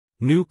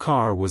New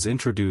car was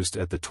introduced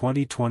at the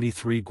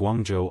 2023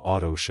 Guangzhou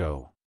Auto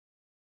Show.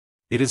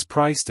 It is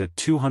priced at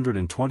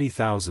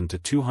 220,000 to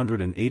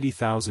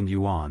 280,000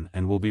 yuan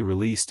and will be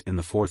released in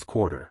the fourth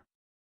quarter.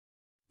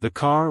 The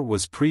car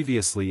was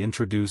previously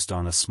introduced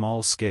on a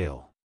small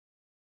scale.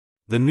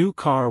 The new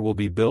car will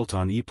be built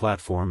on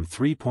E-Platform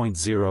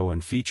 3.0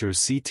 and features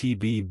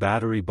CTB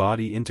battery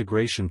body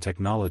integration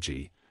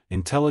technology,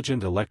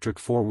 intelligent electric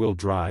four-wheel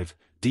drive,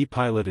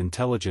 DiPilot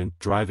intelligent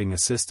driving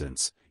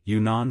assistance,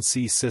 Yunnan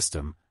C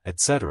system,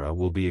 etc.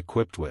 will be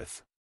equipped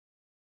with.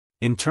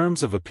 In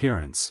terms of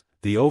appearance,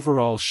 the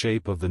overall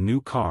shape of the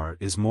new car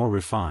is more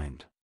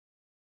refined.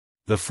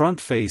 The front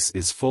face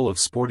is full of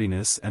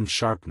sportiness and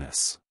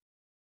sharpness.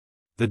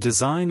 The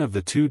design of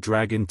the two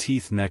dragon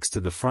teeth next to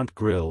the front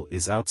grille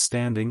is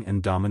outstanding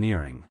and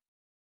domineering.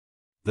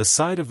 The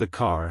side of the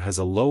car has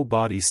a low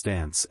body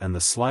stance and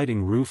the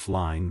sliding roof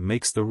line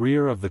makes the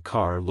rear of the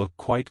car look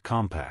quite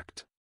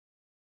compact.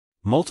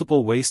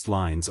 Multiple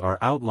waistlines are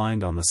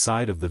outlined on the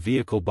side of the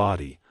vehicle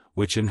body,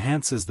 which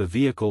enhances the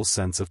vehicle's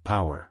sense of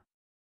power.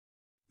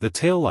 The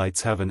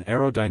taillights have an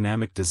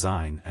aerodynamic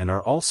design and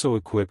are also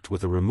equipped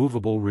with a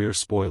removable rear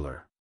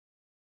spoiler.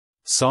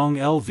 Song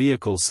L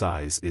vehicle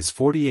size is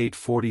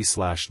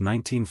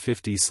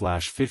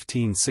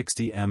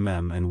 4840/1950/1560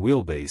 mm and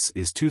wheelbase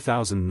is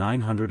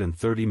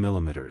 2930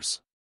 mm.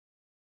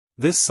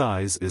 This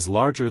size is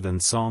larger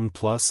than Song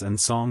Plus and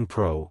Song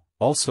Pro,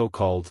 also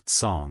called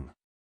Song.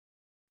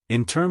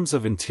 In terms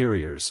of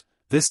interiors,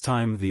 this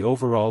time the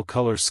overall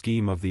color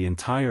scheme of the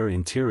entire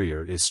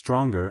interior is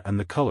stronger and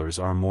the colors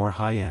are more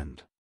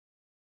high-end.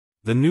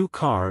 The new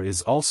car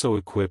is also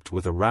equipped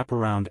with a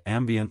wraparound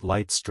ambient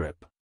light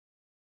strip.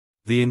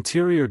 The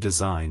interior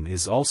design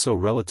is also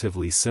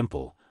relatively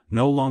simple,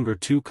 no longer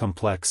too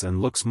complex and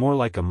looks more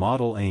like a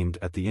model aimed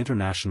at the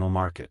international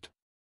market.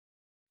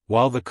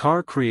 While the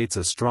car creates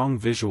a strong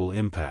visual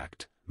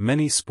impact,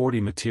 many sporty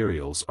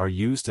materials are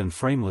used and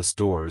frameless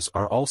doors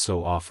are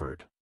also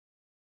offered.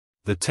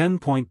 The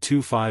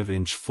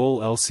 10.25-inch full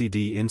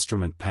LCD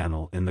instrument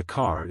panel in the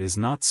car is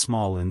not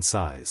small in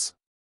size.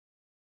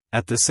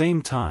 At the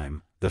same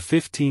time, the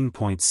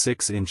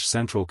 15.6-inch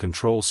central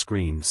control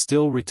screen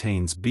still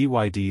retains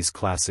BYD's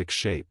classic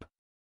shape.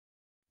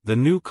 The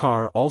new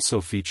car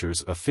also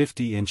features a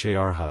 50-inch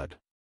AR HUD.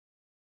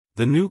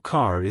 The new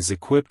car is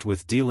equipped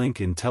with D-Link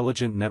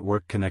intelligent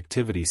network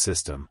connectivity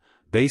system,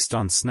 based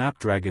on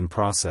Snapdragon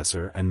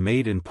processor and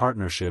made in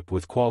partnership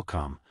with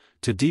Qualcomm,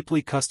 to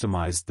deeply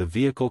customize the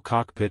vehicle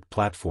cockpit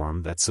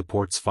platform that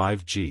supports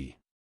 5G.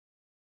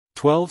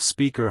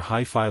 12-speaker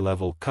hi-fi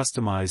level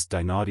customized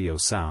Dynaudio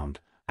sound,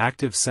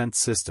 active sense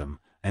system,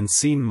 and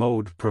scene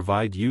mode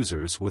provide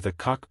users with a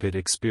cockpit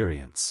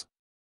experience.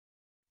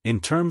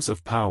 In terms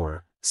of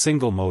power,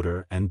 single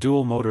motor and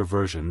dual motor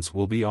versions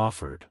will be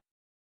offered.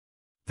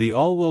 The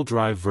all-wheel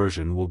drive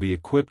version will be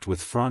equipped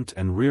with front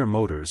and rear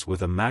motors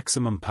with a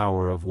maximum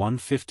power of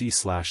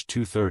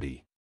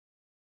 150/230.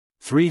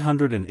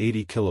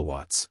 380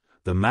 kilowatts.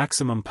 The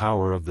maximum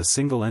power of the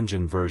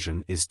single-engine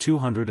version is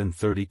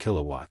 230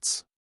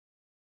 kilowatts.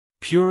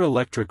 Pure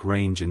electric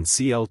range in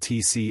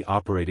CLTC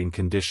operating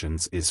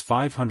conditions is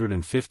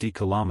 550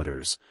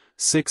 kilometers,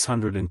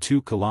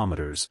 602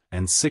 kilometers,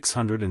 and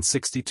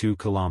 662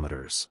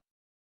 kilometers.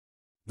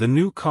 The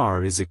new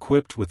car is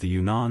equipped with the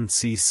Yunnan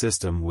C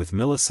system with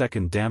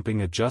millisecond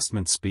damping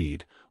adjustment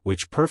speed,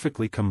 which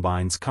perfectly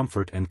combines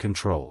comfort and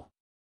control.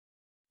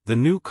 The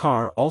new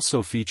car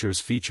also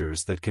features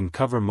that can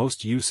cover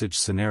most usage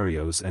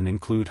scenarios and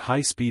include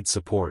high-speed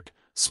support,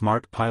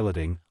 smart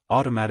piloting,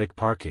 automatic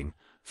parking,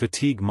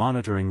 fatigue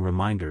monitoring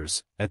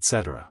reminders,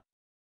 etc.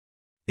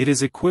 It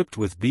is equipped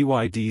with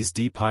BYD's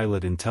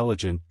DiPilot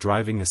intelligent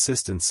driving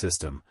assistance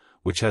system,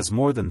 which has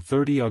more than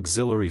 30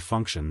 auxiliary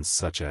functions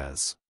such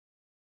as.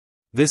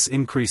 This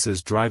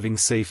increases driving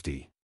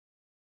safety.